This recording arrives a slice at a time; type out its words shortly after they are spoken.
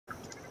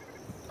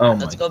Oh my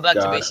Let's go back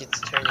to God. base. It's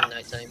turning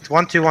nighttime. It's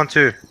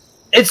 1-2-1-2.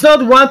 It's not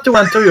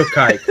 1-2-1-2, you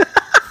kike.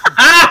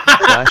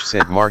 Flash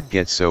said Mark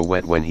gets so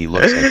wet when he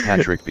looks at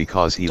Patrick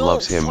because he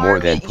loves him more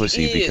than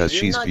pussy because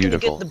she's beautiful. You're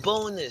not gonna get the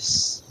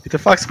bonus. Who the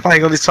fuck's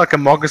playing all these fucking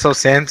Microsoft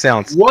Sam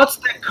sounds? What's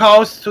the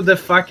cost to the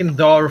fucking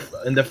door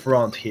in the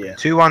front here?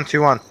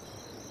 2-1-2-1.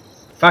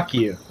 Fuck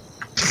you.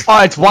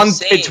 Oh, it's one.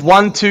 Insane. It's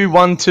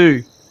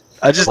 1-2-1-2.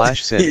 I just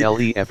Flash said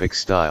LE epic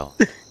style.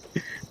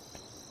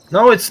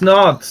 No, it's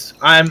not.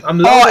 I'm Oh,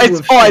 loaded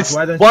with shit. it's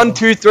Why don't 1,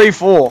 2, 3,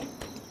 4.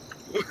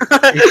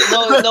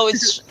 No,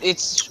 it's.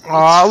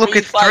 Oh, look,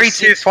 it's 3, 5,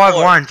 6,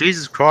 3-2-5-1.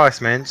 Jesus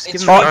Christ, man. Just give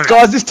It's him a Alright, go.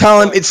 guys, just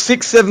tell him it's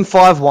 6, 7,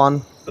 5,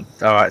 1.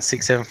 Alright,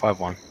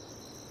 6-7-5-1.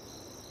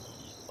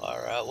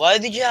 Alright, why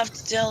did you have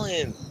to tell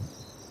him?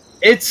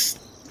 It's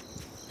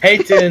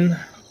Hayden.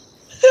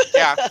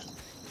 Yeah.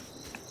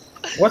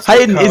 What's the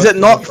Hayden, cost is it to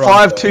not the front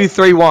 5, door? 2,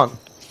 3, 1?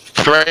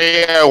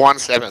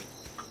 3017.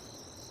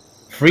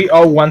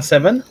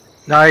 3017?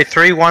 No,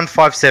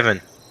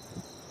 3-1-5-7.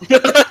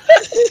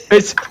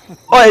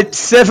 It's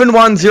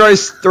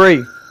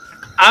 7103.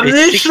 I'm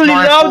It's literally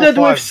loaded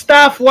 6945. with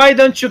stuff. Why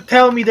don't you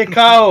tell me the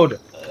code?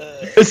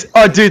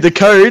 Oh, dude, the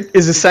code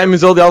is the same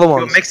as all the other You're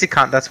ones.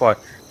 Mexican, that's why.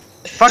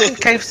 Fucking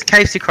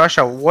KFC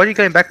Crusher, what are you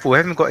going back for? We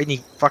haven't got any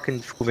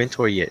fucking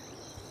inventory yet.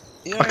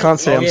 I can't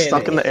see. I'm Yeah,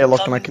 stuck in the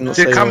airlock and I cannot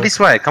see. Dude, come well. this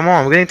way. Come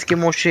on, we're going to get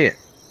more shit.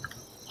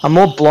 I'm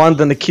more blind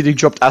than the kid who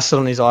dropped acid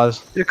on his eyes.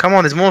 Dude, come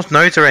on, there's more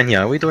nodes around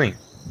here. What are you doing?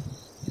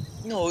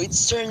 No,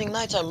 it's turning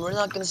nighttime. We're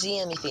not gonna see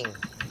anything.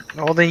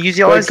 Oh, then use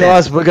your Wait, eyes then.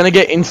 guys, we're gonna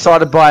get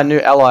insider by a new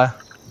ally.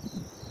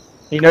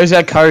 He knows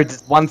our code.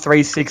 It's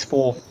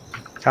 1364.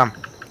 Come.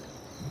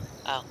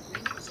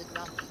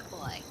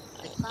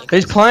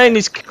 Who's playing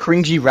this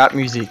cringy rap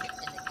music?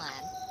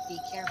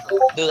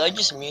 Dude, I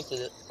just muted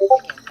it.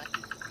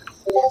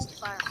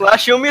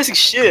 Flash, your music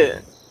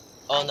shit.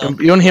 Oh no.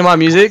 You wanna hear my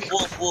music?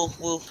 Wolf.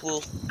 Wolf,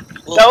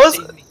 That was-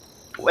 save me.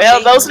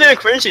 Well, that wasn't even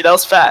cringy, that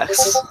was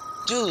facts.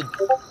 Dude,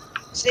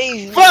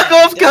 save me. Fuck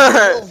off, There's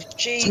gun! wolf,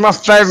 It's my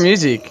favorite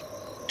music.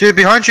 Dude,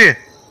 behind you.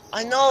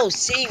 I know,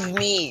 save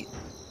me.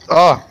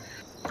 Oh.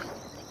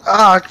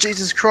 Ah,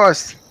 Jesus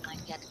Christ.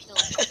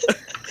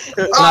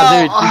 Nah, dude, I this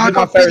is my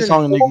got favorite bitten.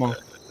 song, Enigma.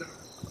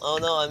 Oh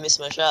no, I missed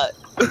my shot.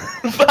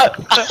 Fuck.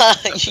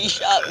 He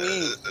shot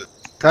me.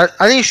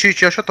 I didn't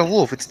shoot you, I shot the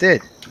wolf, it's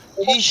dead.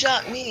 He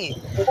shot me.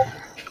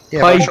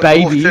 Yeah, Play but I shot the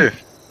wolf Baby. too.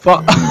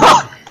 Fuck.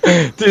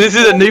 Dude, this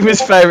is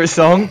Enigma's favorite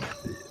song.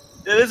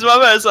 It is my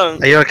favorite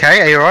song. Are you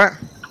okay? Are you alright?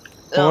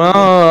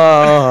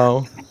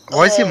 Whoa.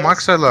 Why is your mic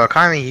so low? I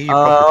can't even hear you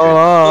properly.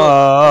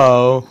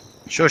 Oh.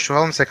 Sure, hold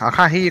on a second. I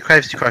can't hear you,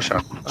 KFC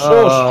Crusher.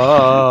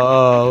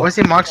 Oh. Why is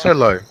your mic so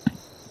low?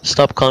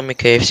 Stop calling me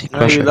KFC No,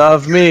 Crusher. you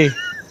love me.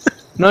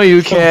 No,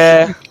 you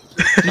care.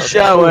 You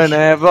shout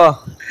whenever.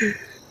 And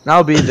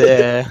I'll be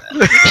there.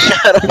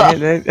 Shut up.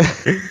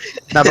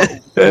 No,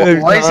 but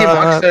why is your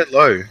mic so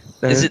low?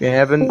 Is it-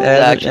 Heaven,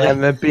 actually?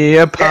 ever be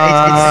a part.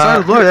 Yeah,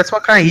 it's so low, that's why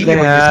I can't hear you when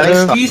you say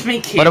stuff. Excuse me,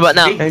 kid. What about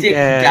now? Big Dick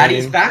Again.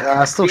 Daddy's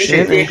back. Still Big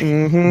shit. Dick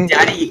Mhm.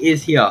 Daddy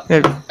is here.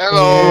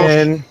 Hello.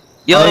 And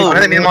Yo, I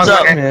don't mean what's my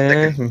up?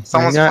 second.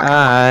 Someone's your fucking-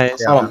 eyes.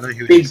 Yeah, I know who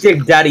it Big is.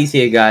 Dick Daddy's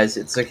here, guys.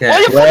 It's okay. Why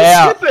you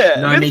Wow. fucking skip it?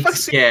 No Who the need to fuck's-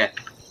 scare.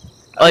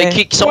 Oh, you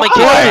kick, someone kicked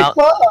him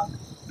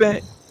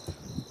out.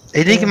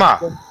 Enigma.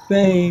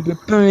 Baby,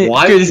 baby.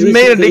 Why Dude, this is you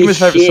me and listen to Enigma's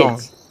this favorite shit?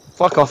 song.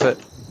 Fuck off it.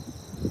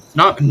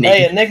 Not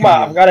Hey, Enigma,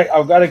 I've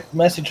got a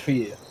message for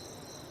you.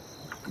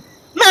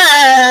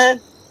 Man!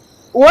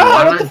 Wow,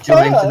 Why what the not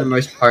join to the fuck?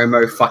 most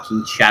homo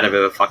fucking chat I've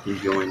ever fucking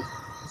joined?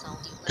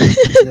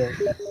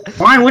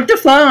 Why? What the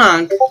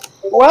fuck?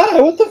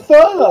 Wow, what the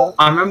fuck?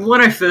 I remember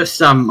when I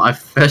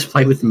first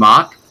played with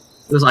Mark.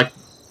 It was like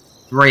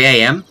 3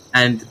 a.m.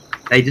 and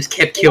they just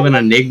kept killing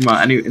Enigma,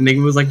 and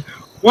Enigma was like,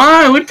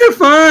 "Why? What the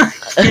fuck?"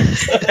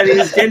 And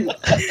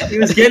he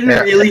was getting Yeah.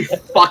 really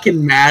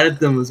fucking mad at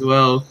them as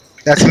well.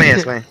 That's me,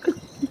 that's me.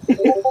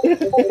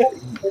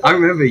 I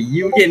remember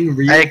you were getting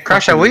really. Hey,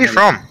 Crusher, where you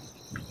from?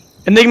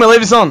 Enigma,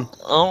 leave us on.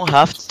 I don't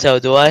have to tell,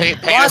 do I?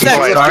 Penis that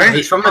boy. Sorry?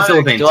 He's from the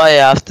Philippines. Do I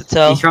have to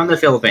tell? He's from the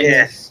Philippines.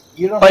 Yes.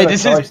 You don't Wait, have a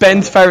this choice, is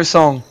Ben's though. favorite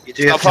song. You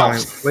do have to tell me.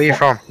 Where you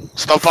from?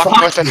 Stop fucking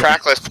Fuck with the you.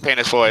 track list,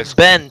 penis boys.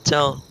 Ben,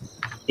 tell.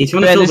 He's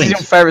from the Ben, this is your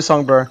Philippines. favorite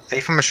song, bro. Are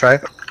you from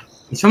Australia?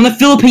 He's from the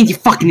Philippines, you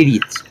fucking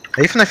idiots.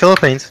 Are you from the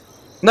Philippines?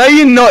 No,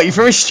 you're not. You're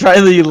from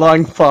Australia, you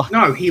lying fuck.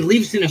 No, he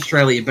lives in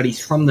Australia, but he's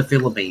from the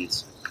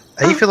Philippines.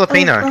 Are you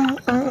Filipino?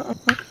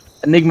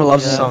 Enigma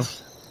loves the Yeah. song.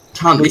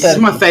 Tom, this is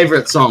my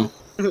favorite song.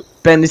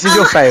 Ben, this is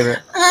your favorite.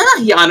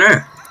 Yeah, I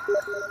know.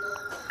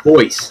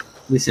 Boys,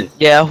 listen.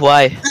 Yeah,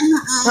 why?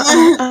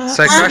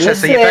 So, Crusher,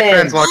 so your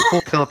background's like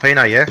cool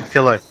Filipino, yeah?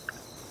 Philo.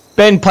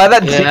 Ben, play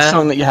that dick Yeah.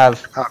 song that you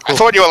have. Oh, I cool.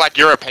 thought you were like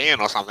European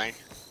or something.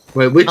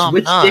 Wait, which No,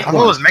 which no. dick I thought it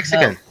one? was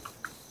Mexican.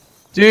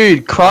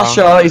 Dude,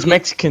 Crusher is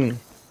Mexican.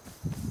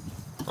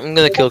 I'm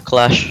gonna kill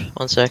Clash.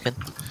 1 second.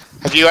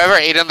 Have you ever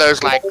eaten those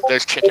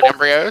chicken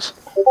embryos?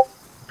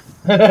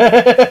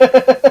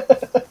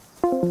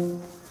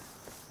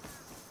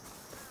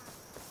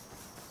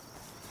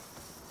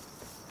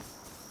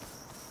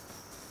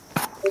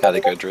 How'd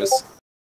it go, Driz?